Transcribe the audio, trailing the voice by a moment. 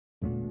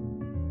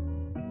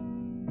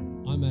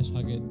I'm Ash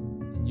Huggett,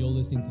 and you're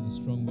listening to the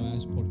Strong by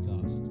Ash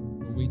podcast,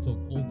 where we talk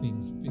all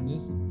things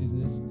fitness,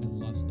 business,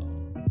 and lifestyle.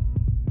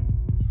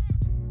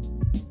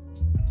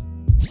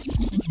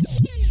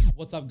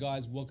 What's up,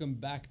 guys? Welcome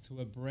back to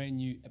a brand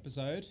new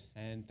episode,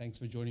 and thanks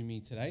for joining me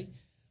today.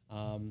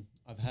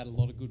 I've had a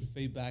lot of good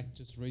feedback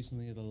just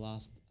recently at the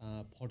last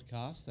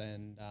podcast,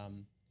 and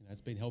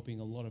it's been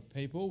helping a lot of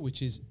people,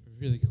 which is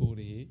really cool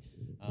to hear.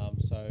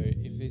 So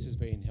if this has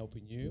been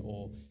helping you,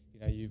 or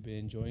you've been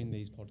enjoying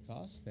these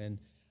podcasts, then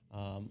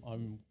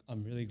I'm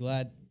really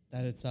glad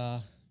that it's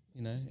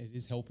it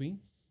is helping,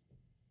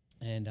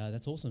 and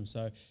that's awesome.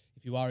 So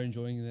if you are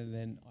enjoying it,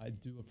 then I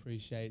do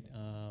appreciate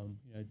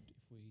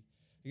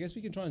I guess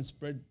we can try and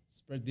spread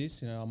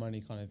this. I'm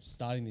only kind of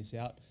starting this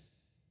out.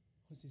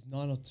 What's this,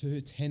 9 or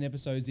 10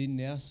 episodes in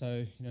now?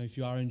 So if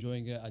you are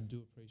enjoying it, I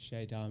do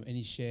appreciate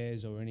any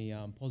shares or any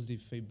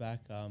positive feedback,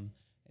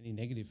 any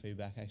negative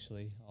feedback.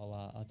 Actually,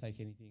 I'll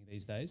take anything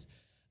these days.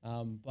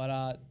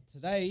 But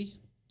today,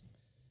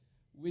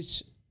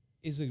 which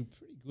is a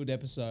pretty good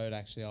episode,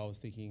 actually, I was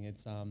thinking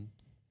it's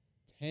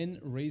 10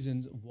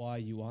 reasons why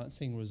you aren't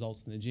seeing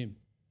results in the gym.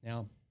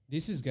 Now,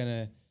 this is going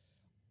to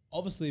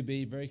obviously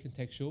be very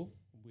contextual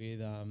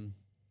with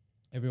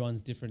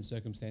everyone's different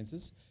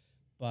circumstances,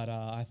 but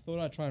I thought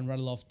I'd try and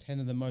rattle off 10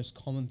 of the most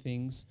common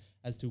things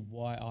as to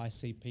why I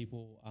see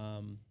people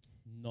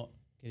not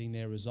getting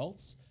their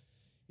results.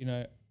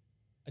 I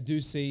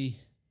see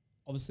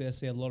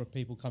a lot of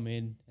people come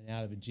in and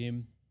out of a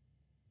gym,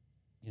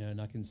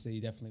 and I can see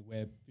definitely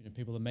where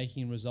people are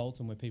making results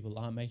and where people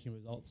aren't making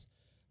results.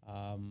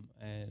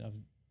 And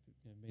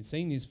I've been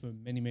seeing this for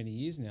many, many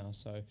years now.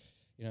 So,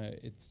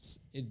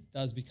 it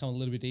does become a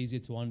little bit easier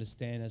to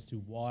understand as to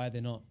why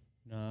they're not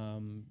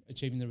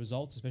achieving the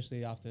results,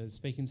 especially after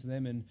speaking to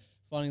them and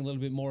finding a little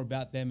bit more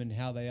about them and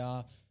how they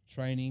are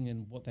training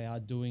and what they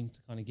are doing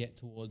to kind of get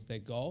towards their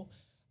goal.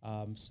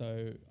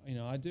 So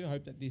I do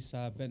hope that this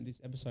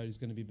episode is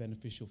going to be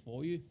beneficial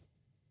for you.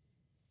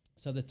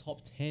 So the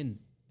top 10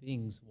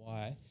 things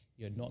why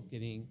you're not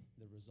getting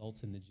the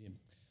results in the gym.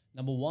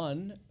 Number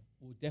one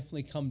will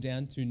definitely come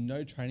down to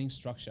no training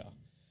structure.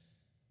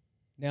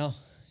 Now,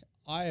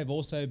 I have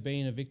also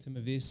been a victim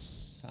of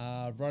this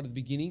right at the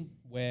beginning,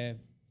 where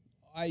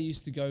I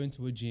used to go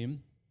into a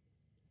gym.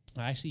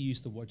 I actually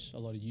used to watch a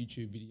lot of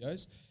YouTube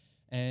videos,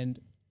 and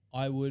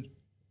I would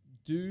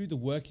do the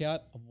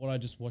workout of what I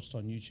just watched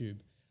on YouTube.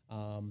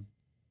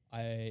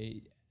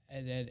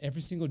 And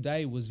every single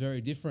day was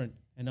very different,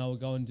 and I would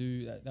go and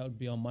do that. That would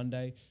be on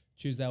Monday.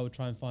 Tuesday, I would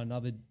try and find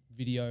another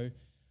video.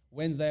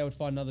 Wednesday, I would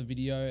find another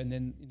video, and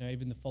then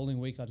even the following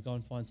week, I'd go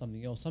and find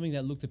something else, something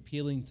that looked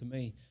appealing to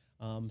me.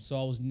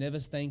 So I was never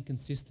staying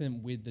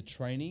consistent with the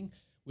training,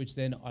 which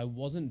then I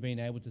wasn't being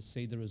able to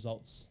see the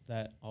results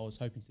that I was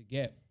hoping to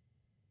get.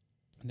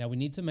 Now, we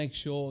need to make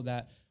sure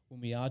that when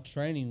we are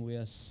training, we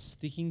are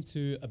sticking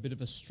to a bit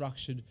of a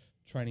structured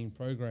training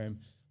program.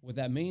 What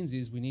that means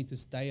is we need to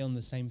stay on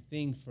the same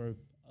thing for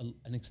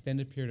an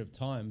extended period of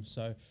time.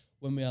 So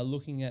when we are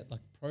looking at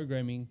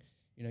programming,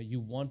 you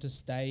want to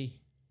stay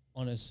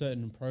on a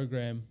certain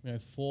program,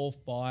 4,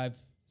 5,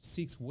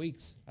 6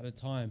 weeks at a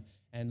time,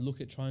 and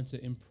look at trying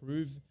to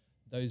improve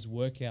those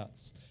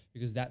workouts,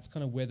 because that's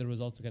kind of where the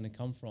results are going to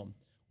come from.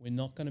 We're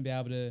not going to be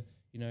able to,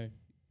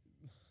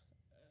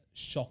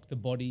 shock the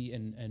body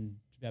and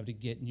be able to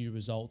get new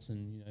results.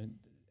 And,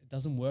 it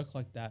doesn't work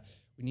like that.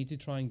 We need to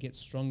try and get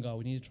stronger.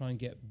 We need to try and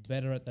get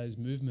better at those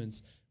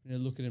movements. We need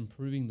to look at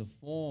improving the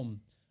form.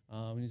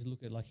 We need to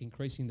look at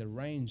increasing the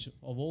range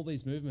of all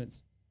these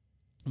movements.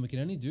 And we can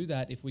only do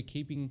that if we're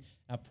keeping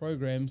our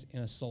programs in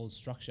a solid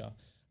structure.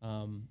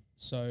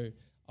 So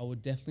I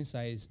would definitely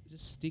say is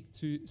just stick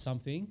to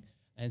something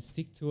and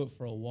stick to it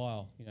for a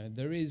while.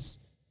 There is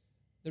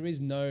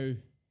no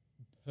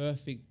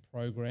perfect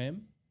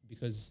program,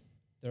 because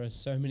there are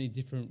so many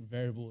different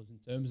variables in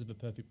terms of a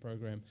perfect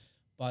program,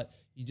 but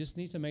you just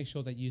need to make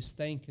sure that you're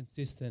staying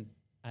consistent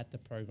at the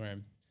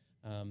program.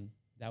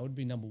 That would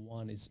be number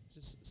one, is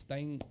just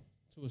staying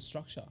to a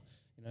structure,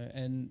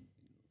 and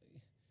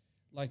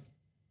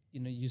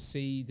you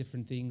see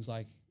different things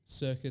like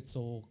circuits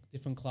or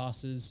different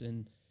classes,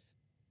 and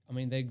I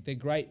mean, they're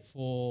great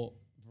for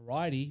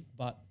variety,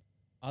 but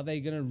are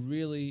they going to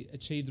really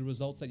achieve the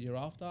results that you're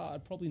after?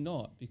 Probably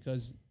not,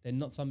 because they're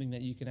not something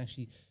that you can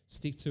actually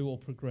stick to or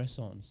progress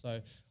on. So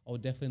I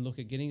would definitely look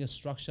at getting a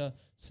structure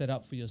set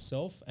up for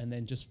yourself and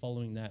then just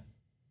following that.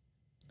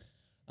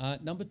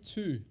 Number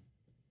two,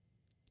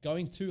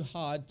 going too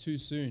hard too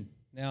soon.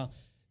 Now,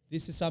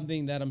 this is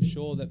something that I'm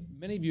sure that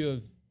many of you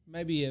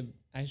have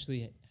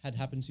actually had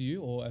happen to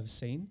you or have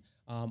seen.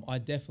 I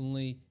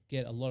definitely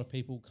get a lot of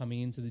people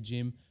coming into the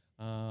gym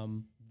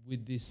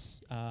with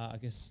this, I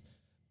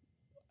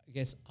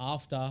guess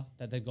after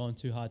that they've gone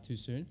too hard too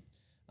soon,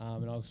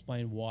 and I'll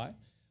explain why.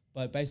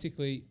 But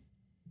basically,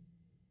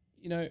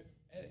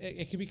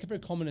 it can be very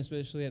common,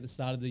 especially at the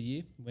start of the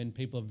year, when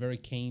people are very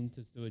keen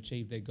to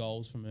achieve their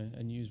goals from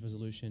a New Year's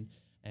resolution,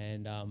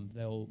 and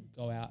they'll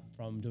go out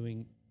from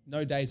doing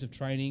no days of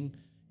training,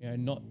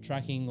 not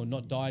tracking or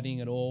not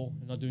dieting at all,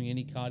 and not doing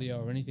any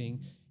cardio or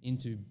anything,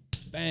 into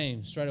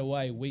bang, straight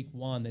away, week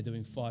 1, they're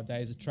doing 5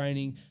 days of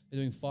training, they're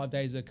doing 5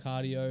 days of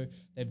cardio,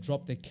 they've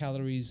dropped their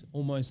calories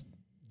almost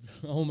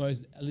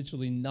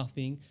literally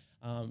nothing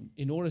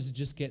in order to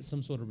just get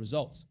some sort of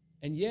results.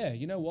 And yeah,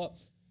 you know what?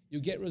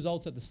 You'll get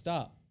results at the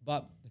start,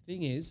 but the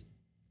thing is,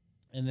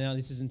 and now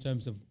this is in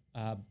terms of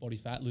body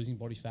fat, losing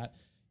body fat,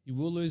 you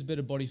will lose a bit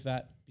of body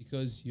fat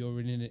because you're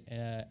in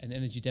an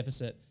energy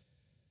deficit.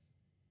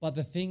 But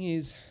the thing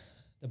is,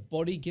 the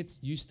body gets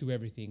used to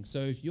everything. So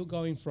if you're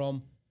going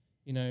from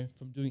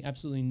doing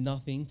absolutely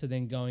nothing to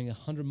then going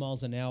 100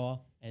 miles an hour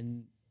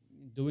and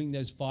doing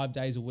those 5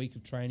 days a week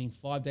of training,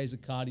 5 days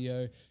of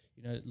cardio,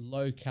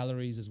 low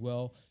calories as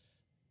well,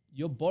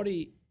 your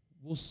body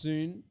will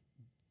soon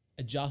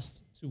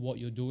adjust to what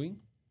you're doing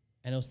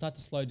and it'll start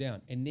to slow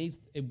down.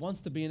 It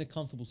wants to be in a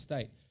comfortable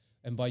state.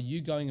 And by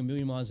you going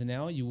 1,000,000 miles an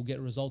hour, you will get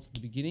results at the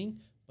beginning,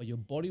 but your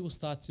body will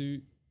start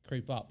to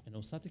creep up and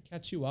it'll start to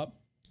catch you up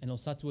and it'll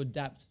start to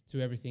adapt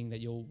to everything that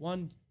you're,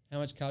 one, how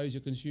much calories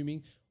you're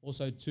consuming,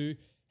 also two,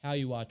 how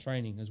you are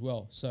training as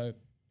well. So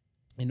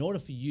in order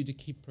for you to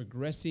keep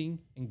progressing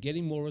and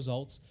getting more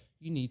results,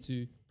 you need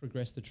to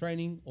progress the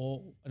training,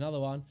 or another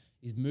one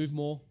is move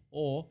more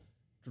or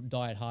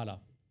diet harder.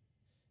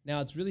 Now,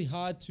 it's really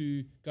hard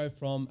to go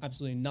from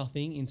absolutely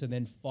nothing into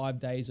then 5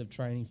 days of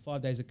training,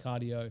 5 days of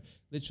cardio,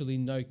 literally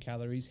no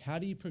calories. How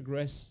do you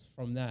progress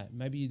from that?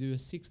 Maybe you do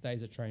 6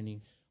 days of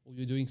training, or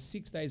you're doing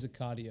 6 days of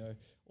cardio,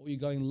 or you're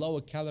going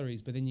lower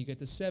calories, but then you get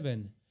to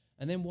 7.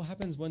 And then what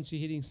happens once you're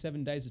hitting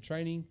 7 days of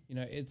training?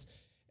 It's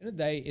in a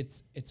day,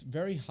 it's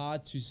very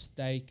hard to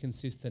stay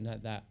consistent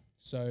at that.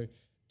 So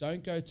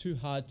don't go too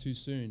hard too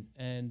soon.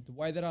 And the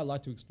way that I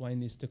like to explain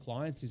this to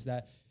clients is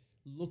that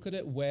look at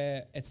it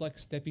where it's like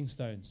stepping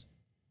stones.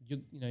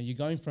 You're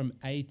going from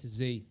A to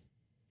Z.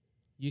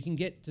 You can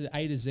get to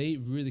A to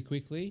Z really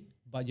quickly,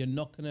 but you're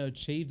not going to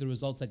achieve the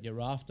results that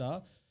you're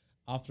after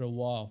a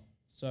while.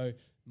 So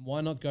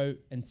why not go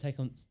and take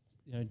on,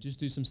 just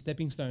do some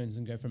stepping stones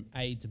and go from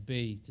A to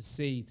B to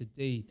C to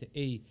D to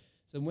E.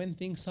 So when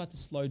things start to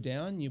slow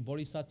down, your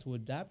body starts to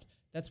adapt.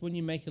 That's when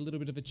you make a little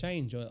bit of a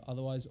change, or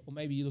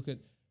maybe you look at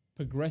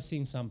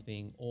progressing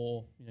something,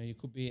 or you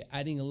could be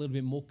adding a little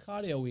bit more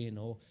cardio in,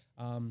 or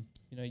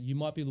you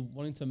might be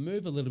wanting to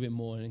move a little bit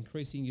more and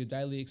increasing your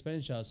daily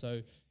expenditure.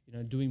 So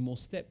doing more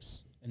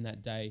steps in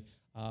that day,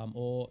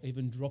 or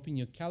even dropping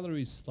your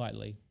calories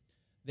slightly.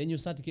 Then you'll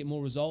start to get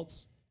more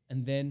results,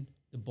 and then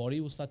the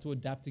body will start to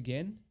adapt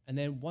again. And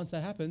then once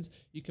that happens,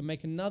 you can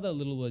make another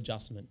little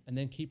adjustment and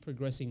then keep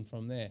progressing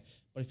from there.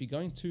 But if you're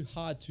going too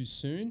hard too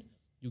soon,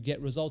 you'll get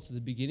results at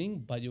the beginning,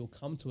 but you'll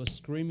come to a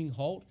screaming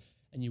halt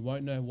and you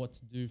won't know what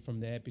to do from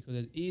there because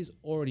it is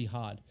already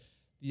hard.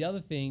 The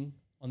other thing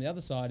on the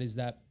other side is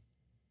that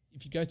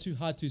if you go too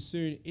hard too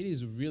soon, it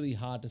is really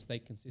hard to stay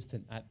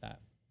consistent at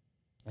that.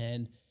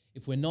 And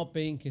if we're not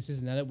being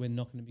consistent at it, we're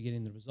not going to be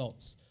getting the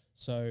results.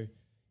 So,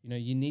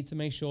 you need to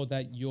make sure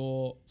that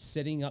you're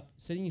setting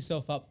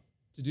yourself up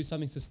to do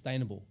something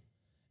sustainable.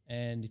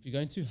 And if you're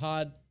going too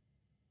hard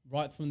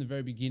right from the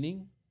very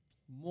beginning,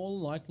 more than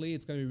likely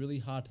it's going to be really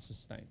hard to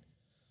sustain.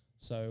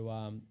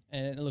 So,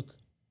 and look,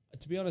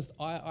 to be honest,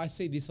 I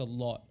see this a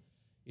lot.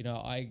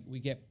 We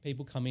get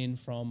people come in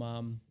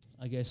from,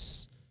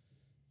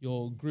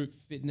 your group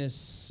fitness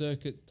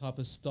circuit type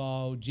of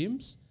style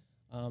gyms.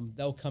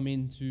 They'll come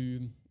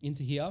into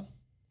here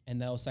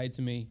and they'll say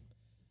to me,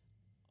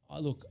 I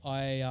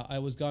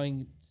was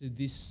going to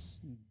this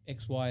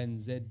X, Y, and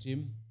Z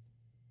gym.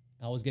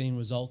 I was getting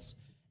results,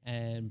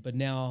 but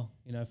now,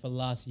 for the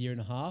last year and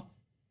a half,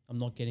 I'm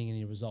not getting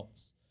any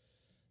results.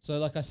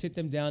 So I sit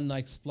them down and I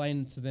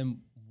explain to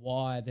them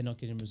why they're not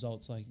getting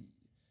results.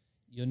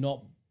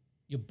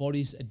 Your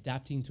body's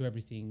adapting to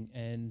everything,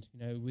 and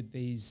with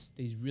these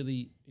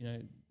really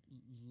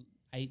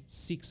 8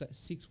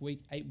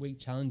 week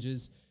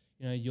challenges,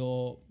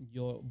 your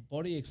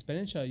body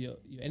expenditure, your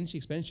energy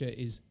expenditure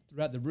is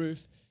throughout the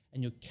roof,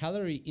 and your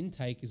calorie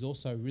intake is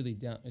also really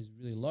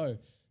low.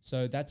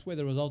 So that's where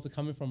the results are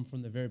coming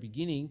from the very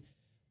beginning.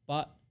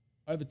 But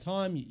over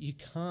time, you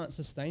can't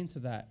sustain to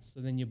that. So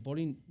then your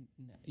body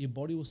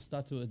will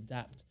start to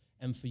adapt.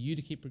 And for you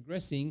to keep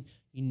progressing,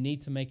 you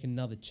need to make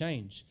another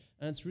change.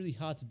 And it's really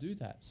hard to do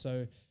that.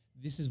 So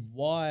this is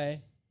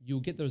why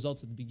you'll get the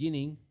results at the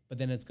beginning, but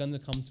then it's going to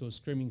come to a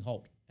screaming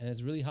halt. And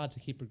it's really hard to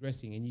keep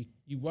progressing. And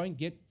you won't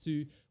get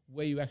to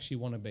where you actually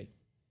want to be.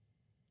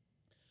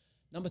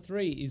 Number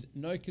 3 is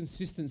no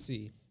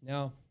consistency.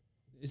 Now,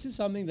 this is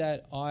something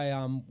that I,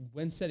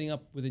 when setting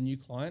up with a new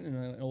client,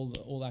 and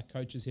all our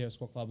coaches here at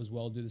Squat Club as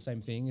well do the same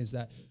thing, is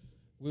that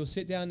we'll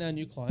sit down our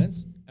new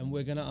clients and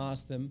we're going to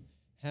ask them,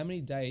 how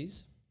many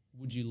days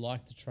would you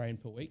like to train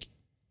per week?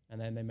 And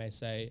then they may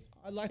say,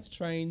 I'd like to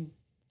train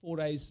 4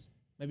 days,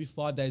 maybe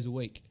 5 days a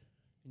week.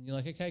 And you're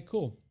like, okay,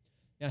 cool.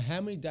 Now, how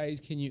many days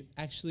can you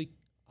actually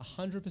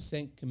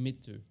 100%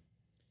 commit to?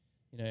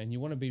 And you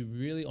want to be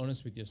really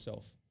honest with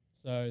yourself.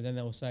 So then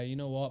they will say, you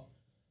know what,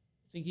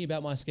 thinking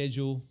about my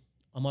schedule,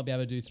 I might be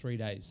able to do 3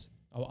 days.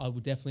 I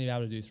would definitely be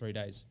able to do 3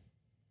 days.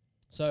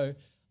 So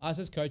us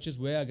as coaches,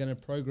 we are going to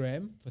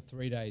program for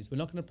 3 days. We're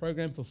not going to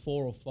program for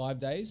 4 or 5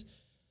 days.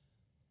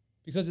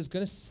 because it's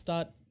going to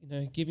start,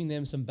 giving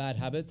them some bad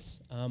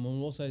habits, and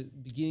also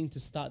beginning to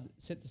start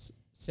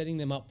setting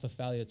them up for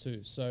failure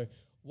too. So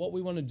what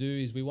we want to do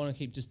is we want to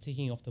keep just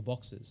ticking off the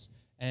boxes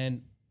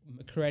and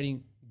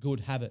creating good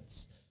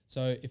habits.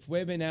 So if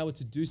we're being able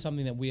to do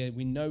something that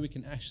we know we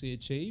can actually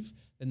achieve,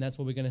 then that's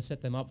what we're going to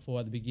set them up for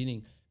at the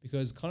beginning.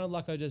 Because kind of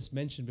like I just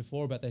mentioned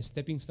before about those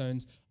stepping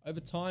stones, over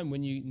time,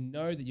 when you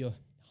know that you're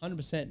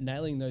 100%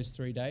 nailing those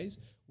 3 days,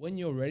 when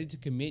you're ready to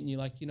commit and you're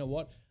like, you know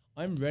what,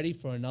 I'm ready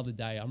for another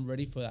day, I'm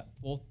ready for that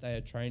 4th day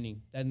of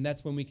training, then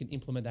that's when we can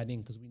implement that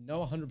in, because we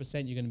know 100%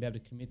 you're going to be able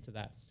to commit to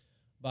that.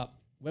 But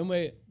when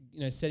we're,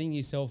 setting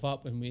yourself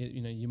up, and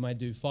you might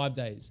do 5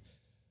 days,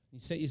 you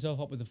set yourself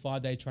up with a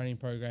 5-day training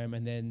program,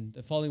 and then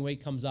the following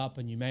week comes up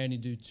and you may only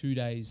do 2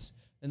 days.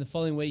 Then the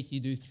following week you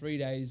do 3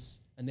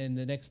 days, and then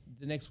the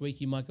next week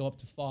you might go up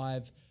to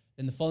 5.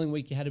 Then the following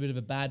week you had a bit of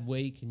a bad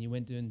week and you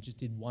went and just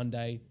did 1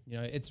 day.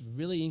 It's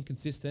really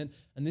inconsistent,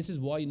 and this is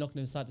why you're not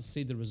going to start to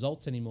see the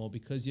results anymore,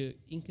 because your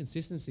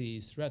inconsistency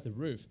is throughout the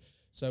roof.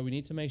 So we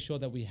need to make sure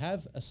that we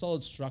have a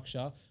solid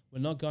structure. We're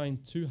not going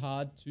too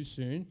hard too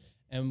soon,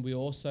 and we're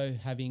also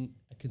having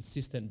a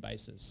consistent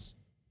basis.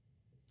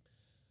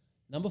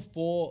 Number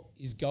 4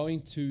 is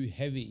going too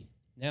heavy.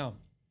 Now,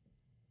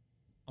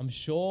 I'm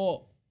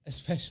sure,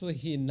 especially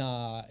in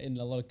a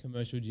lot of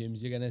commercial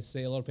gyms, you're going to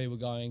see a lot of people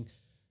going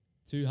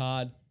too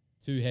hard,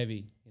 too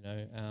heavy.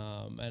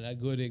 And a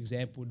good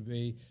example would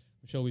be,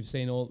 I'm sure we've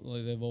seen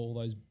all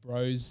those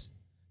bros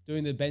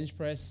doing the bench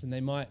press, and they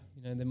might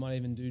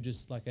even do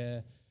just like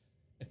a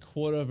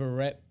quarter of a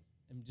rep,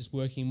 and just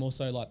working more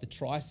so like the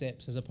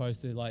triceps as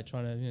opposed to like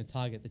trying to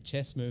target the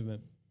chest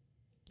movement.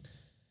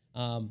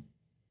 And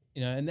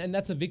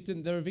that's a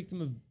victim. They're a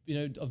victim of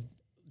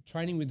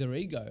training with their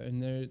ego,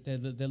 and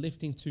they're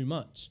lifting too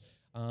much.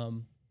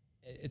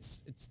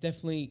 It's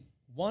definitely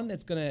one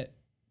that's going to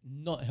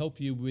not help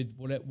you with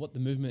what the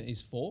movement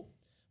is for.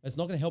 It's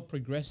not going to help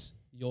progress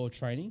your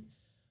training.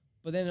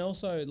 But then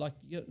also, like,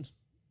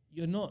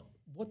 you're not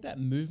what that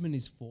movement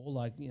is for.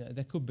 Like,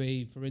 there could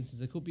be, for instance,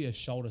 there could be a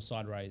shoulder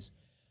side raise,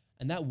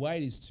 and that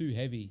weight is too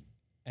heavy,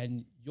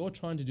 and you're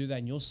trying to do that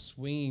and you're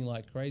swinging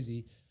like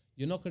crazy.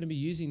 You're not going to be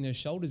using those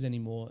shoulders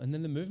anymore, and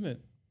then the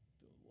movement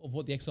of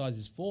what the exercise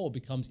is for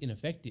becomes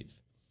ineffective.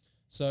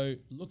 So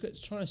look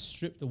at trying to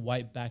strip the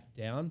weight back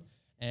down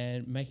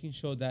and making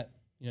sure that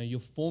your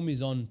form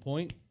is on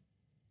point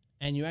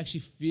and you're actually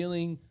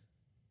feeling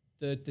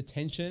the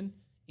tension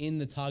in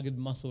the target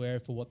muscle area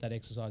for what that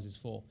exercise is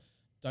for.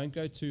 Don't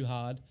go too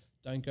hard,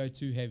 don't go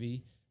too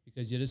heavy,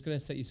 because you're just going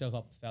to set yourself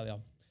up for failure.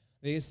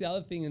 I guess the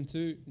other thing in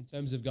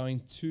terms of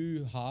going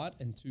too hard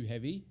and too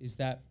heavy is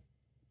that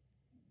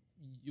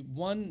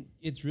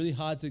it's really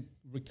hard to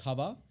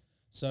recover.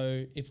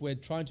 So if we're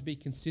trying to be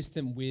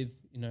consistent with,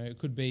 it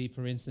could be,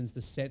 for instance, the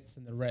sets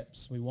and the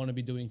reps, we want to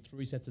be doing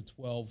 3 sets of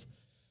 12.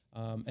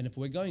 And if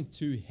we're going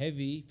too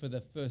heavy for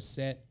the first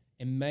set,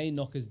 it may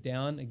knock us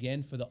down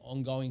again for the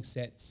ongoing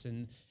sets,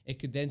 and it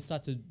could then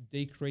start to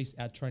decrease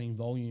our training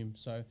volume.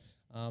 So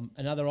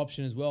another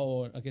option as well,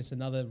 or I guess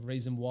another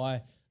reason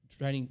why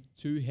training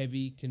too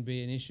heavy can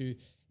be an issue,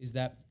 is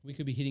that we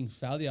could be hitting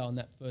failure on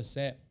that first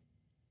set.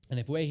 And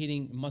if we're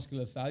hitting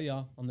muscular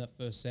failure on that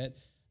first set,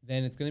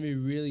 then it's going to be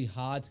really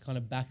hard to kind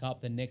of back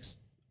up the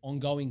next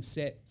ongoing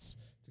sets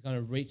to kind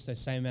of reach the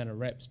same amount of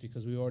reps,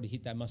 because we already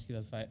hit that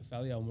muscular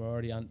failure and we're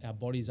already our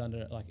body's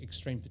under like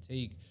extreme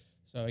fatigue.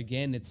 So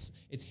again, it's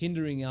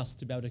hindering us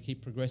to be able to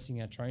keep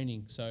progressing our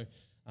training. So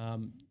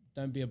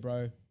don't be a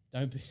bro.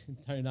 Don't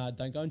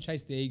go and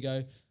chase the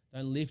ego.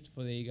 Don't lift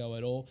for the ego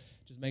at all.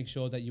 Just make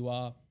sure that you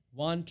are,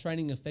 one,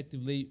 training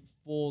effectively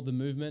for the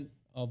movement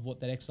of what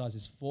that exercise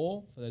is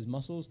for those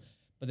muscles,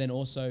 but then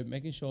also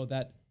making sure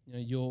that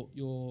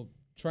you're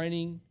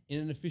training in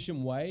an efficient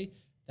way,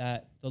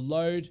 that the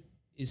load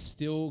is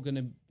still going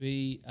to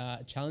be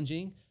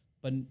challenging,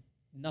 but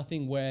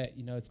nothing where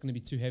it's going to be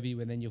too heavy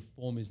when then your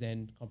form is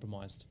then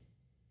compromised.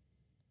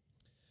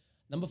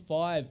 Number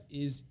 5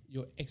 is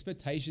your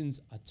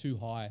expectations are too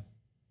high.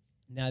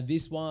 Now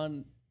this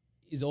one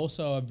is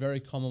also a very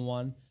common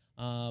one.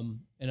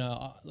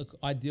 Look,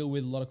 I deal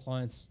with a lot of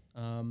clients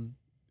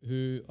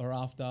who are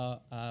after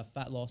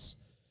fat loss,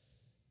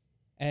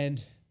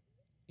 and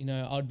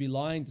I'd be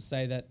lying to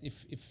say that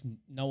if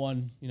no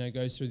one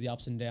goes through the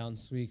ups and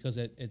downs, because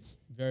it's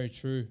very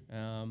true,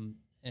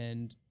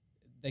 and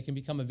they can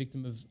become a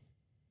victim of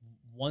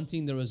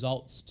wanting the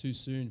results too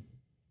soon.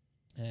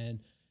 And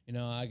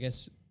I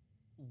guess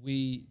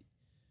we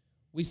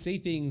see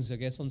things, I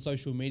guess, on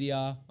social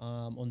media,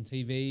 on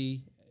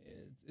TV.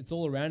 It's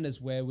all around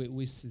us where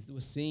we're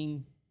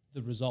seeing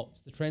the results,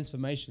 the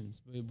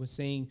transformations. We're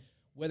seeing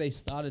where they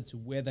started to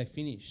where they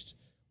finished.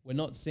 We're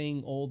not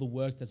seeing all the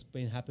work that's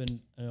been happened,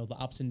 the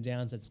ups and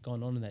downs that's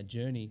gone on in that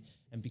journey.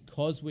 And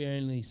because we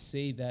only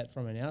see that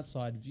from an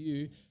outside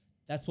view,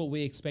 that's what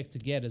we expect to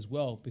get as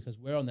well, because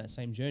we're on that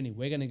same journey.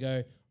 We're going to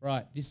go,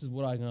 right, this is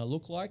what I'm going to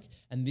look like,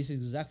 and this is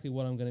exactly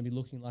what I'm going to be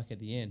looking like at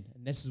the end,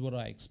 and this is what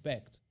I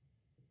expect.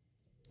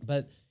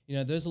 But,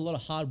 there's a lot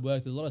of hard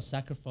work, there's a lot of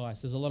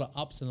sacrifice, there's a lot of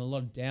ups and a lot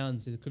of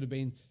downs. It could have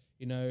been,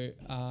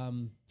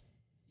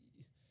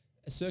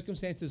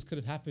 circumstances could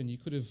have happened. You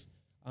could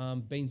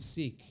have been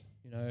sick,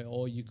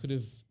 or you could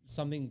have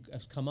something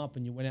has come up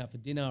and you went out for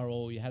dinner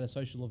or you had a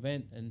social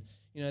event, and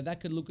that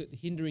could look at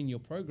hindering your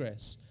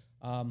progress.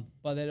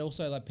 But then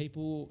also, like,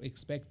 people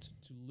expect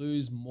to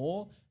lose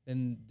more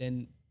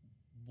than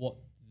what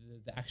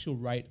the actual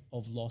rate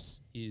of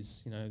loss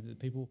is. The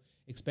people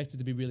expect it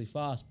to be really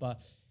fast,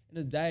 but in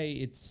the day,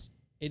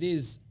 it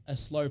is a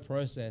slow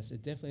process.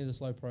 It definitely is a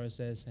slow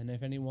process. And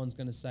if anyone's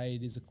going to say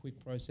it is a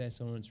quick process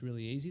or it's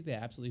really easy,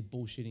 they're absolutely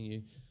bullshitting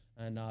you.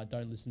 And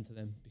don't listen to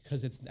them,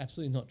 because it's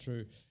absolutely not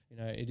true.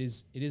 It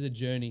is a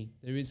journey.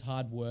 There is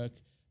hard work.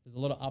 There's a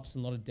lot of ups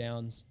and a lot of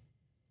downs,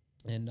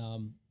 and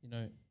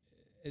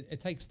it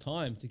takes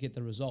time to get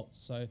the results.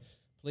 So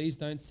please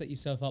don't set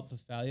yourself up for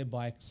failure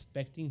by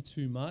expecting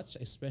too much,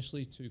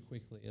 especially too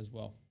quickly as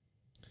well.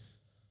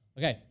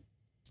 Okay,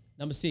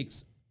 number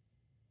 6,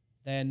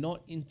 they're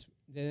not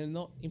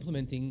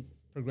implementing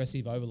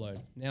progressive overload.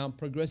 Now,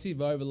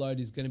 progressive overload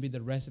is going to be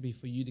the recipe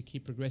for you to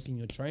keep progressing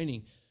your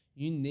training.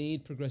 You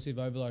need progressive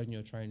overload in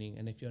your training.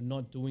 And if you're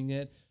not doing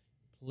it,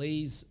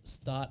 please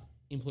start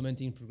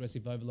implementing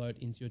progressive overload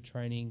into your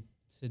training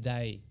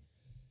today.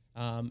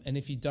 And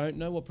if you don't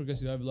know what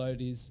progressive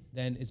overload is,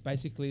 then it's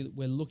basically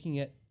we're looking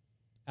at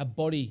our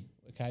body.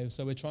 Okay,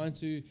 so we're trying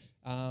to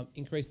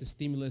increase the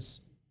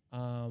stimulus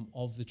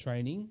of the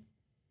training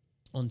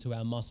onto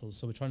our muscles.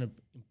 So we're trying to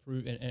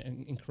improve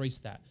and increase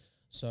that.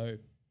 So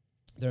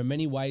there are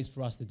many ways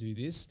for us to do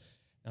this.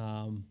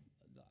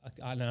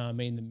 I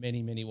mean the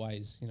many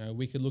ways.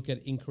 We could look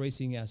at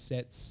increasing our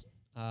sets.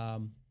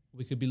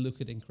 We could look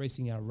at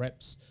increasing our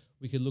reps.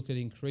 We could look at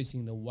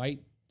increasing the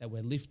weight that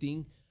we're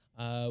lifting.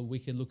 We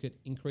could look at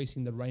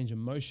increasing the range of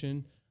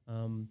motion.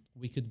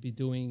 We could be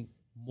doing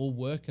more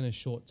work in a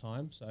short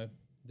time. So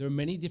there are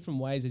many different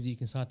ways, as you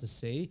can start to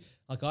see.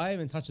 Like, I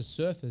haven't touched the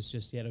surface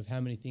just yet of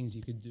how many things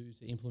you could do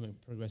to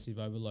implement progressive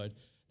overload.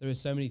 There are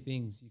so many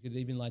things. You could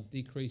even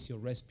decrease your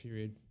rest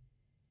period.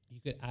 You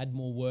could add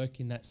more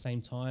work in that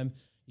same time.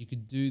 You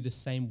could do the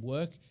same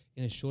work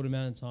in a short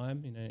amount of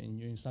time, and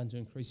you're starting to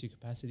increase your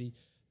capacity.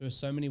 There are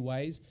so many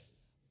ways,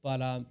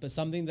 but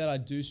something that I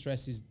do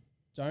stress is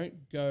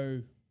don't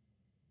go,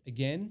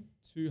 again,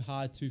 too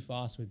hard, too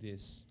fast with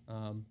this.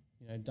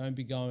 Don't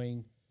be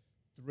going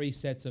 3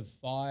 sets of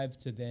 5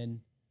 to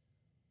then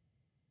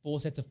 4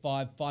 sets of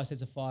 5, 5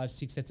 sets of 5,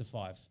 6 sets of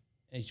 5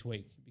 each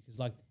week, because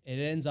it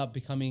ends up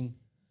becoming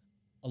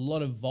a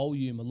lot of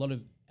volume,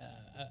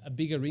 a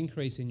bigger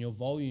increase in your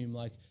volume.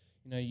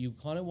 You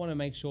kind of want to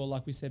make sure,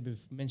 like we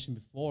mentioned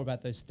before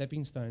about those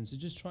stepping stones. So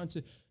just trying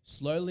to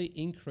slowly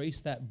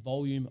increase that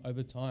volume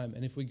over time.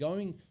 And if we're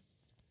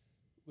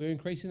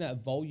increasing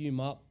that volume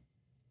up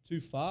too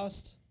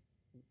fast,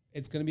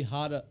 it's going to be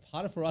harder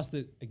for us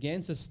to,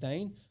 again,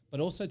 sustain,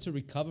 but also to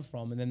recover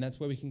from. And then that's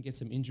where we can get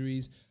some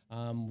injuries.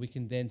 We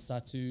can then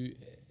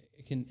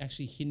it can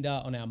actually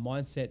hinder on our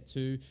mindset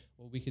too,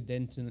 or we could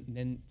then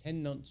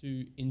tend not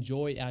to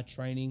enjoy our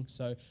training.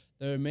 So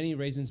there are many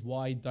reasons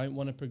why you don't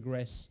want to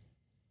progress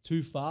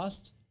too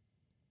fast,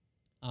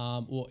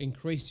 or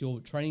increase your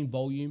training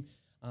volume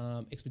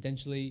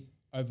exponentially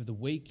over the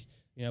week.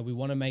 We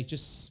want to make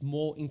just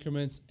small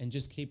increments and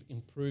just keep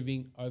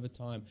improving over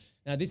time.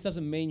 Now, this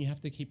doesn't mean you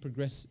have to keep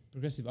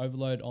progressive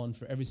overload on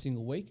for every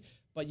single week,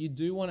 but you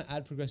do want to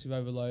add progressive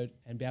overload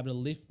and be able to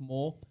lift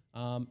more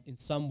in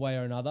some way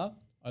or another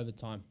over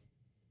time.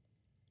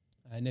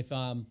 And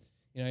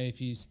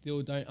if you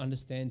still don't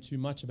understand too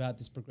much about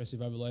this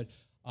progressive overload,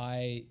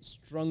 I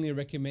strongly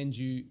recommend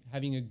you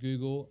having a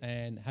Google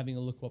and having a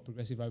look what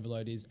progressive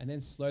overload is, and then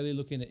slowly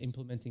looking at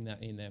implementing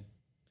that in there.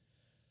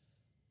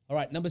 All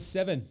right, number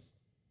 7,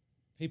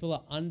 people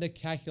are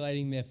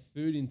under-calculating their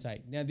food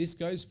intake. Now, this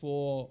goes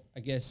for,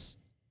 I guess,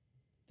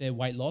 their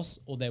weight loss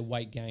or their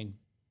weight gain.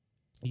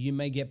 You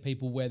may get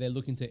people where they're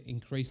looking to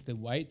increase their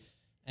weight,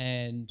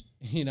 and,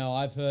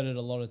 I've heard it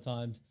a lot of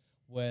times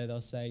where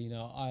they'll say,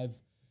 I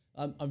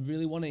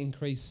really want to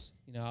increase,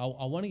 I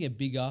want to get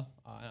bigger.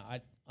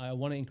 I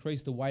want to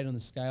increase the weight on the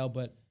scale,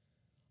 but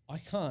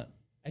I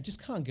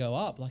just can't go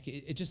up.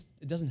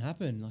 It doesn't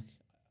happen.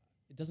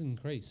 It doesn't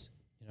increase,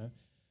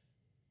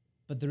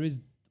 But there is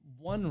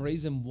one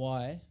reason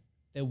why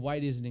their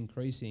weight isn't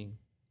increasing.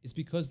 It's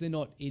because they're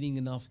not eating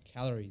enough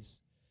calories.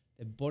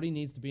 Their body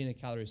needs to be in a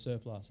calorie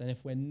surplus. And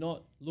if we're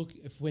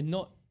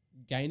not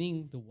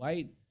gaining the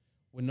weight,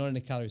 we're not in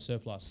a calorie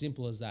surplus.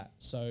 Simple as that.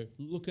 So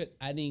look at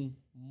adding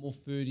more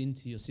food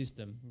into your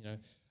system,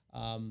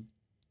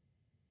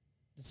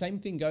 The same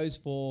thing goes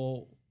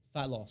for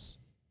fat loss.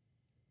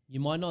 You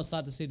might not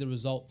start to see the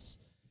results,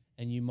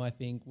 and you might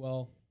think,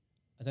 well,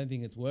 I don't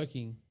think it's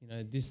working.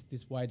 This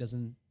way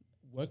doesn't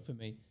work for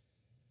me.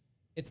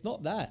 It's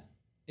not that.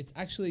 It's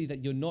actually that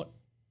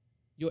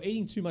you're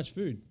eating too much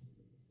food.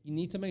 You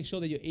need to make sure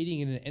that you're eating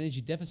in an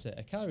energy deficit,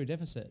 a calorie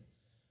deficit.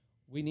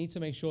 We need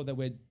to make sure that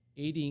we're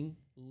eating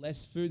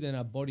less food than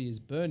our body is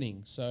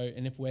burning. So,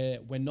 and if we're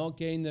not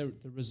getting the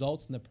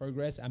results and the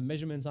progress, our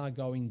measurements are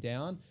going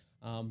down,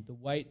 the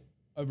weight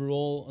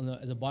overall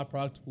as a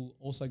byproduct will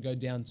also go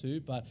down too.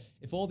 But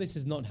if all this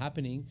is not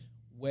happening,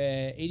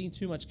 we're eating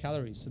too much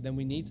calories. So then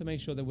we need to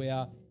make sure that we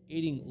are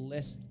eating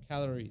less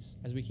calories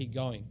as we keep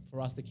going for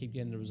us to keep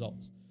getting the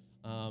results.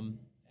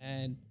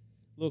 And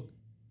look,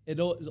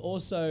 is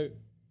also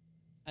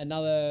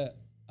another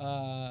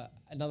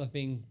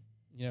thing,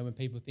 when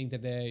people think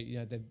that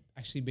they've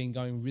actually been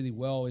going really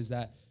well, is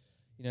that,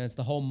 it's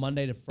the whole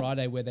Monday to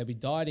Friday where they'll be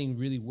dieting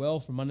really well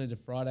from Monday to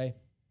Friday.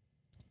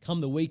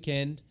 Come the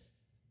weekend,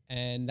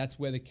 and that's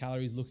where the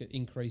calories look at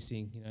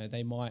increasing.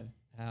 They might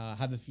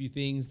have a few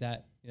things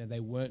that they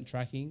weren't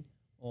tracking,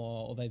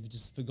 or they've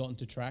just forgotten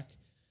to track.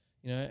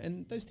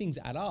 And those things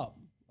add up.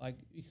 Like,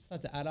 you can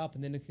start to add up,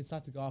 and then it can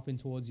start to go up in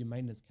towards your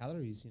maintenance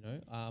calories.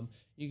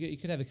 You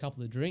could have a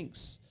couple of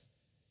drinks.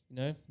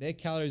 Their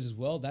calories as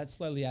well. That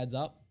slowly adds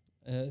up.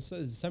 So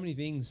there's so many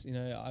things.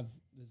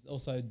 There's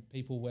also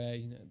people where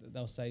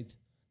they'll say,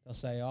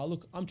 oh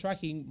look, I'm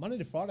tracking Monday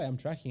to Friday. I'm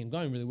tracking. I'm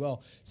going really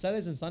well.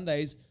 Saturdays and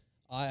Sundays,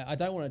 I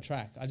don't want to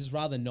track. I just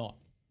rather not.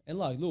 And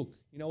look,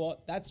 you know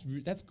what? That's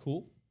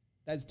cool.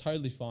 That's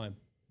totally fine.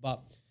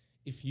 But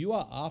if you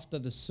are after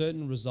the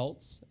certain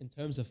results in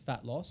terms of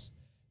fat loss,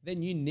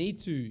 then you need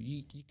to.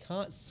 You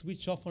can't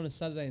switch off on a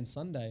Saturday and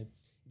Sunday.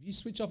 If you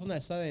switch off on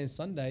that Saturday and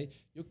Sunday,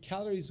 your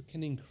calories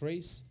can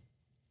increase,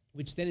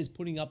 which then is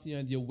putting up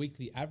your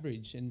weekly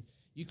average. And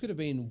you could have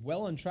been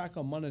well on track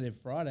on Monday to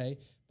Friday,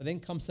 but then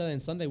come Saturday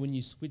and Sunday when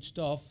you switched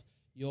off,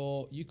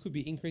 you could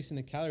be increasing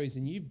the calories,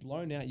 and you've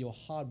blown out your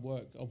hard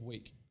work of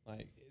week.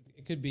 Like,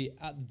 it could be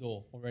at the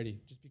door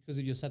already just because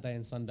of your Saturday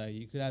and Sunday.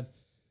 You could have,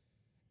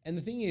 and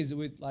the thing is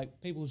with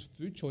people's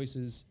food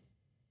choices,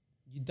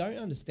 you don't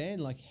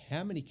understand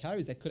how many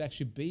calories that could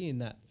actually be in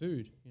that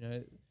food,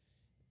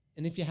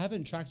 And if you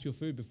haven't tracked your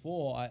food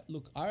before,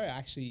 I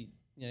actually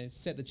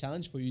set the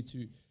challenge for you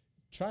to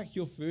track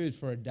your food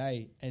for a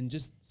day and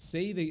just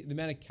see the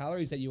amount of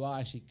calories that you are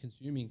actually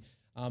consuming.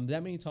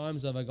 That many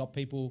times have I got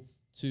people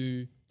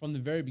to, from the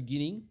very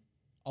beginning,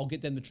 I'll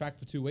get them to track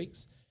for 2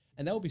 weeks,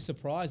 and they'll be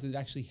surprised at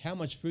actually how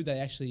much food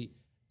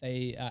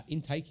they are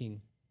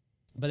intaking.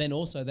 But then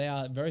also they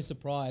are very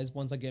surprised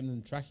once I get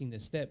them tracking their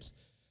steps.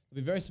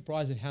 They'll be very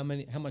surprised at how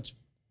much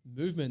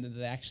movement that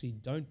they actually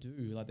don't do.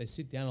 Like, they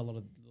sit down a lot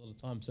of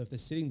time. So if they're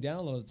sitting down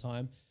a lot of the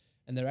time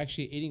and they're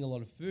actually eating a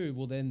lot of food,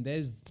 well, then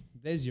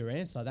there's your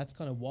answer. That's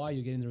kind of why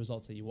you're getting the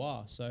results that you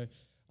are. So,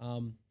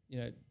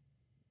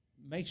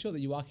 make sure that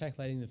you are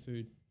calculating the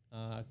food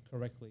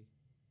correctly.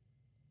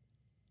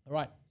 All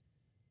right.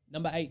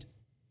 Number 8,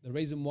 the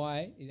reason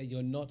why is that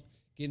you're not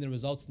getting the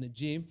results in the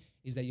gym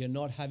is that you're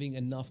not having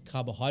enough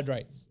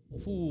carbohydrates.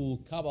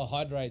 Ooh,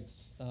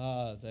 carbohydrates,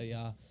 they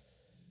are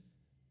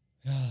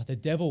the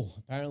devil,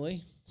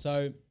 apparently.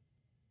 So,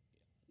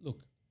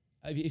 look,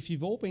 if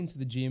you've all been to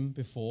the gym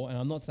before, and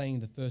I'm not saying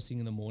the first thing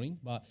in the morning,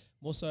 but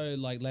more so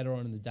later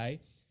on in the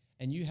day,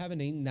 and you haven't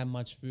eaten that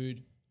much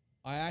food,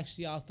 I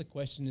actually ask the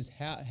question is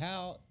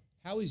how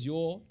is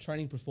your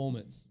training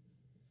performance?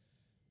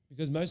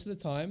 Because most of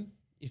the time,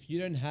 if you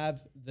don't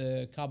have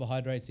the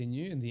carbohydrates in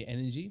you and the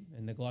energy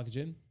and the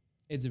glycogen,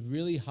 it's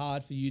really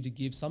hard for you to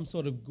give some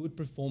sort of good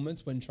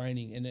performance when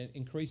training and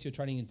increase your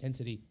training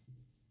intensity.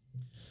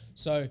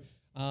 So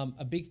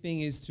a big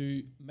thing is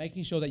to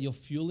making sure that you're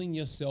fueling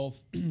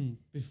yourself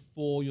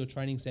before your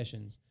training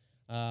sessions.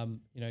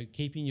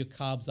 Keeping your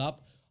carbs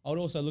up. I would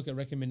also look at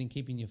recommending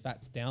keeping your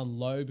fats down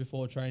low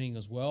before training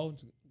as well.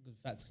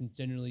 Fats can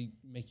generally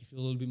make you feel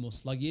a little bit more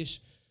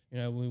sluggish.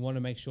 We want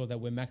to make sure that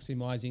we're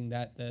maximizing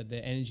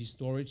the energy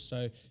storage.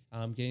 So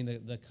getting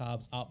the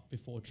carbs up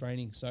before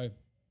training. So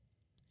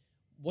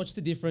what's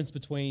the difference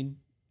between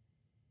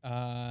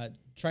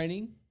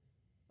training,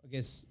 I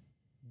guess,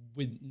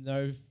 with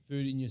no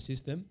food in your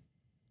system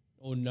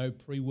or no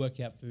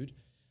pre-workout food,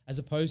 as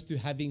opposed to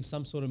having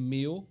some sort of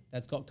meal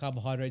that's got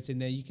carbohydrates in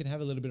there? You can have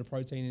a little bit of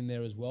protein in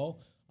there as well.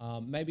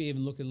 Maybe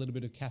even look at a little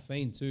bit of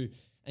caffeine too.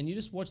 And you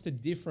just watch the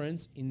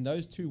difference in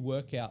those 2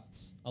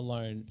 workouts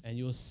alone, and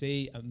you'll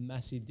see a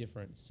massive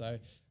difference. So,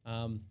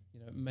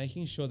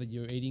 making sure that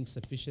you're eating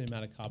sufficient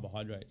amount of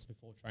carbohydrates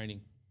before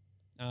training.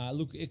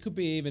 Look, it could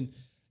be even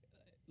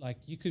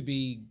you could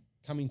be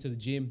coming to the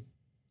gym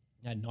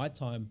at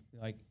nighttime,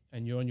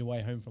 and you're on your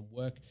way home from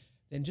work.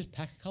 Then just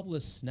pack a couple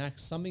of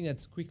snacks, something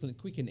that's quick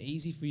and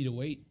easy for you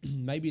to eat.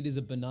 Maybe it is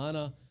a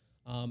banana.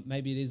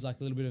 Maybe it is a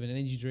little bit of an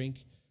energy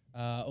drink.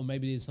 Or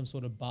maybe it is some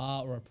sort of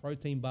bar or a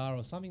protein bar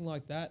or something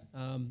like that.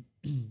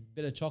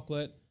 Bit of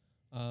chocolate.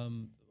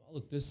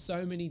 Look, there's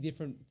so many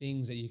different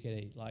things that you can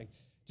eat.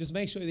 Just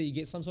make sure that you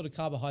get some sort of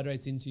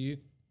carbohydrates into you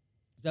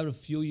to be able to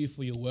fuel you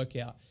for your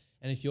workout.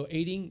 And if you're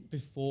eating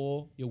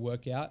before your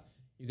workout,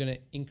 you're going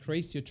to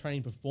increase your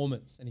training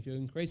performance. And if you're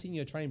increasing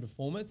your training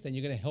performance, then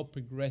you're going to help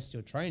progress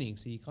your training.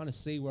 So you kind of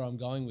see where I'm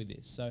going with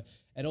this. So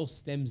it all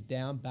stems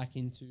down back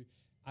into,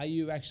 are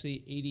you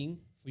actually eating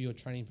for your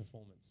training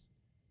performance?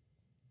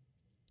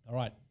 All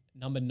right,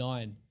 number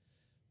 9,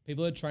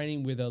 people are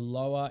training with a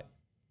lower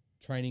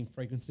training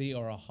frequency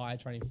or a higher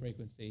training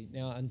frequency.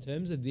 Now, in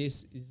terms of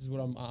this is what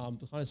I'm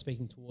kind of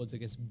speaking towards, I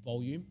guess,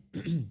 volume,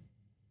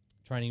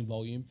 training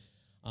volume,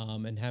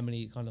 and how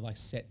many kind of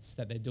sets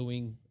that they're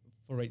doing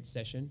for each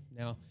session.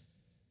 Now,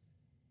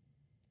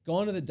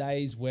 gone are the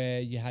days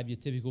where you have your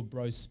typical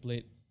bro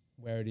split,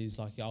 where it is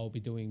like I'll be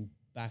doing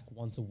back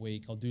once a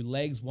week. I'll do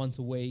legs once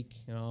a week.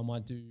 I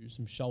might do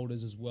some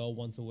shoulders as well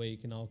once a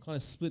week, and I'll kind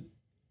of split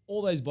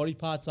all those body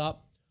parts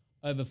up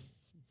over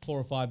 4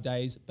 or 5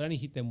 days, but only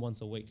hit them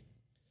once a week.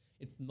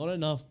 It's not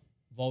enough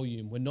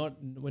volume. We're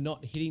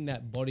not hitting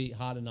that body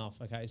hard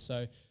enough. Okay,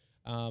 so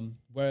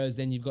whereas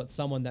then you've got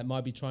someone that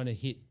might be trying to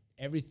hit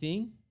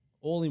everything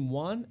all in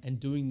one and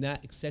doing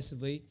that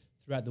excessively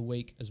throughout the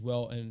week as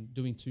well and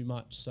doing too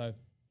much. So,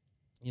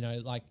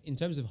 like in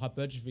terms of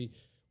hypertrophy,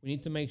 we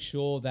need to make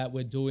sure that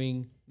we're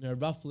doing,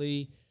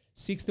 roughly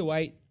 6 to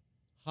 8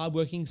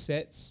 hardworking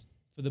sets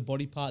for the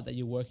body part that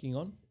you're working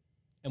on.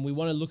 And we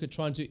want to look at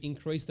trying to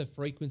increase the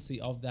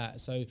frequency of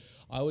that. So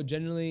I would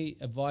generally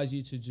advise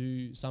you to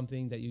do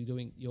something that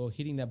you're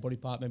hitting that body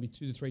part maybe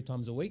 2 to 3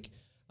 times a week.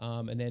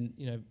 And then,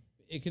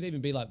 it could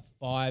even be like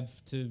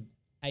 5 to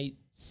 8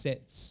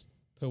 sets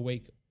per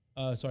week,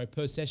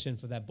 per session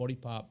for that body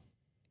part.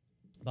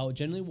 But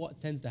generally what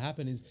tends to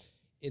happen is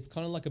it's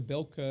kind of like a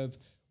bell curve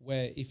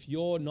where if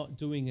you're not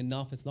doing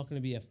enough, it's not going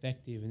to be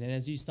effective. And then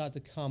as you start to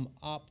come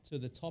up to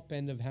the top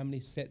end of how many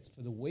sets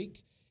for the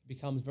week, it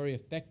becomes very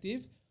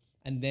effective.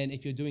 And then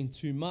if you're doing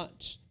too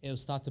much, it'll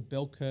start to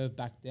bell curve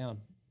back down.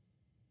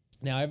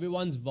 Now,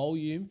 everyone's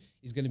volume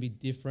is going to be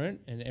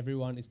different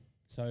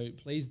so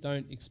please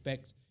don't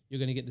expect you're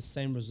going to get the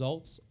same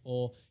results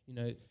or,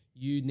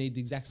 you need the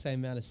exact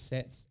same amount of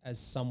sets as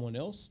someone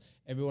else.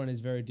 Everyone is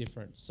very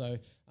different. So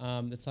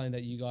that's something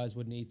that you guys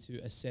would need to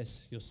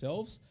assess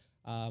yourselves.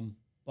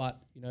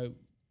 But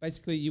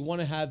basically you want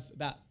to have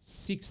about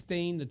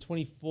 16 to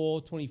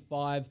 24,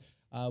 25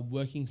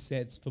 working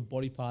sets for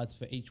body parts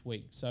for each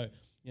week. So,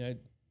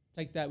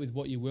 take that with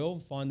what you will,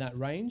 find that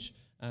range,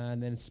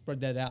 and then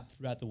spread that out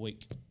throughout the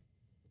week.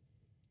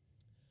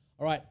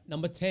 All right,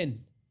 number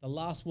 10, the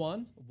last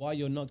one, why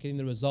you're not getting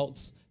the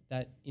results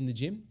that in the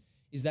gym,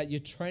 is that your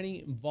training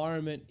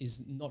environment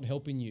is not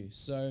helping you.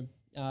 So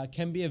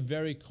can be a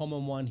very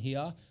common one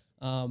here.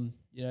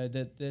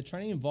 The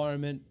training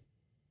environment,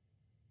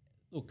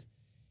 look,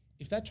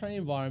 if that training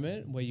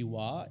environment where you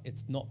are,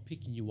 it's not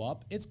picking you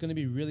up, it's going to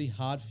be really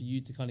hard for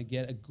you to kind of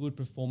get a good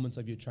performance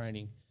of your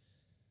training.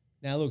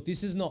 Now, look,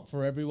 this is not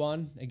for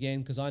everyone,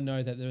 again, because I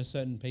know that there are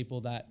certain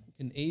people that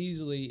can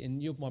easily,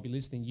 and you might be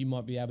listening, you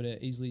might be able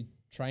to easily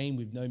train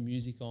with no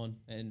music on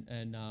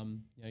and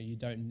you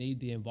don't need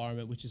the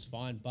environment, which is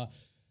fine. But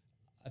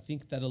I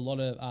think that a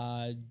lot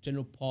of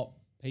general pop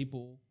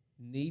people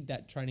need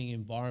that training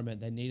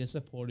environment. They need a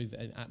supportive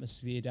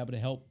atmosphere to be able to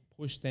help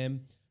push them,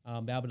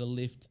 be able to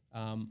lift,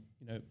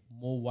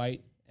 more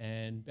weight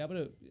and be able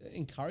to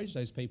encourage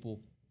those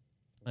people.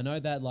 I know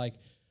that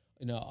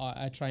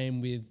I train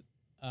with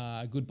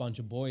a good bunch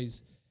of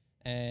boys,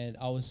 and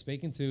I was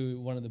speaking to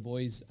one of the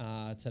boys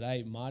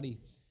today, Marty,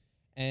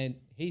 and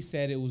he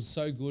said it was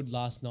so good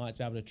last night to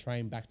be able to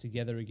train back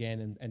together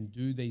again and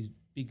do these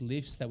big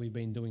lifts that we've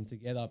been doing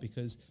together,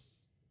 because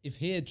if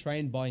he had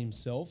trained by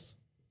himself,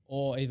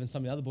 or even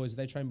some of the other boys, if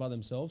they trained by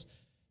themselves,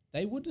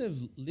 they wouldn't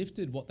have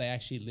lifted what they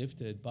actually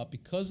lifted. But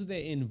because of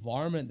their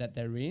environment that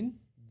they're in,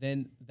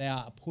 then they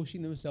are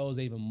pushing themselves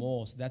even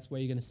more. So that's where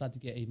you're going to start to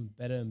get even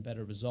better and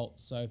better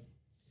results. So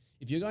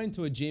if you're going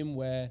to a gym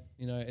where,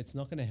 it's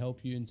not going to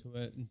help you in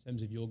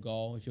terms of your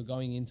goal, if you're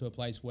going into a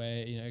place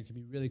where, it could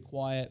be really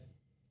quiet,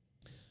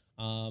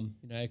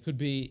 it could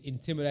be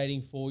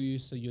intimidating for you,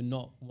 so you're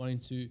not wanting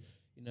to,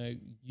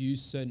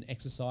 use certain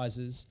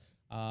exercises.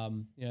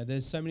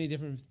 There's so many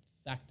different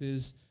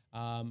factors,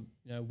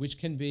 which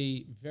can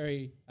be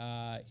very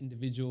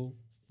individual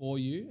for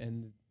you.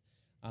 And,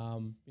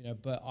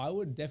 but I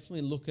would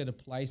definitely look at a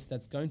place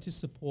that's going to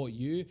support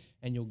you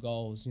and your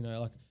goals.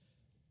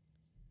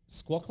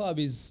 Squat Club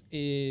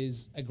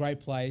is a great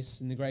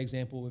place and a great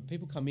example where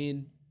people come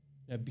in,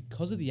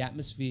 because of the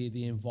atmosphere,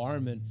 the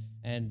environment,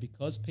 and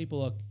because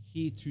people are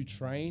here to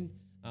train,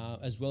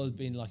 as well as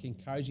being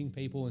encouraging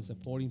people and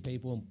supporting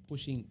people and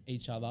pushing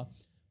each other.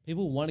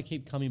 People want to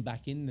keep coming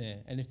back in there.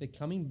 And if they're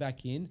coming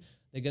back in,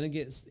 they're going to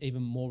get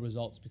even more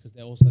results because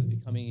they're also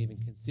becoming even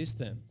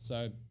consistent.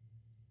 So,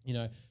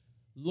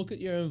 look at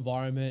your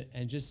environment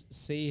and just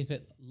see if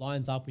it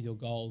lines up with your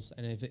goals.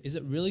 And is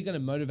it really going to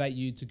motivate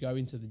you to go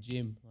into the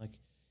gym?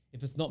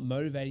 If it's not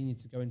motivating you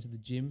to go into the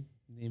gym,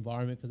 the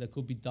environment, because it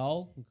could be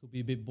dull, it could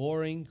be a bit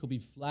boring, it could be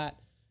flat,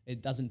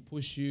 it doesn't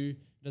push you,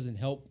 it doesn't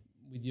help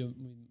with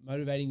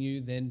motivating you,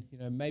 then,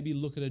 maybe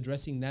look at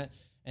addressing that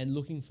and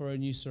looking for a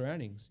new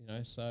surroundings,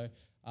 So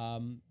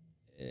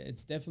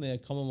it's definitely a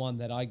common one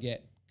that I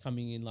get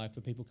coming in,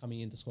 for people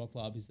coming into Squat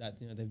Club, is that,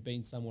 they've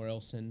been somewhere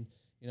else and,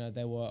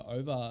 they were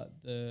over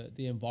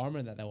the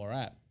environment that they were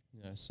at,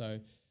 So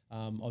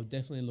I'll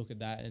definitely look at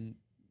that and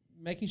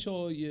making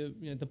sure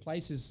the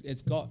place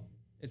it's got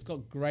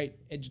great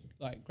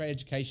great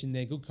education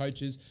there, good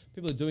coaches,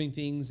 people are doing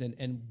things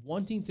and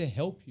wanting to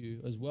help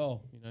you as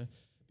well,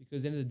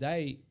 because at the end of the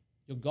day,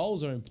 your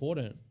goals are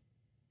important.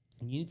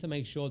 And you need to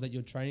make sure that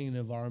you're training in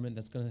an environment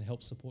that's going to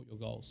help support your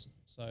goals.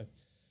 So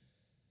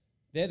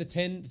they're the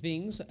 10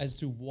 things as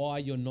to why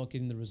you're not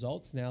getting the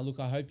results. Now, look,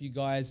 I hope you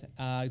guys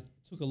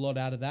took a lot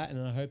out of that,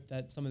 and I hope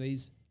that some of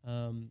these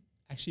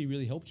actually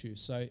really helped you.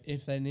 So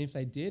if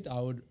they did, I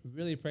would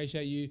really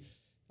appreciate you.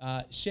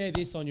 Share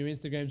this on your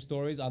Instagram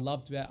stories. I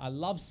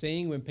love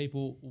seeing when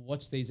people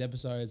watch these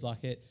episodes.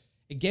 Like it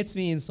gets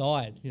me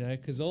inside,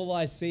 because all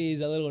I see is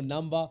a little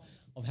number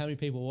of how many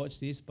people watch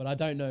this, but I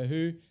don't know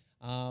who.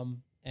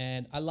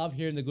 And I love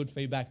hearing the good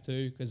feedback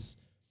too, because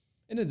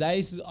in the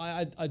days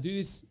I do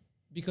this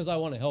because I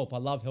want to help. I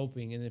love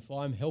helping, and if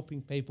I'm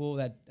helping people,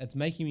 that's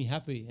making me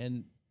happy.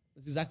 And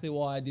that's exactly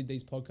why I did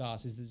these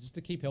podcasts, is just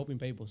to keep helping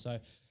people. So,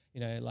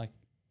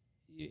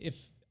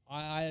 if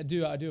I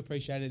do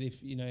appreciate it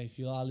if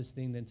you are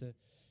listening, then to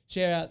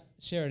share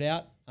it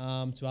out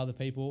to other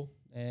people.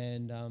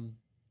 And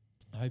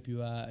I hope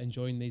you are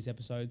enjoying these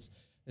episodes.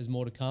 There's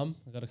more to come.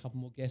 I've got a couple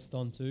more guests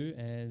on too,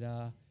 and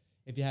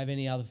if you have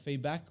any other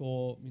feedback,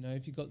 or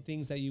if you've got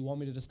things that you want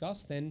me to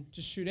discuss, then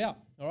just shoot out.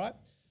 All right.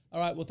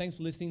 Well, thanks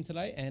for listening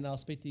today, and I'll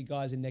speak to you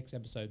guys in next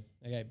episode.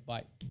 Okay,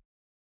 bye.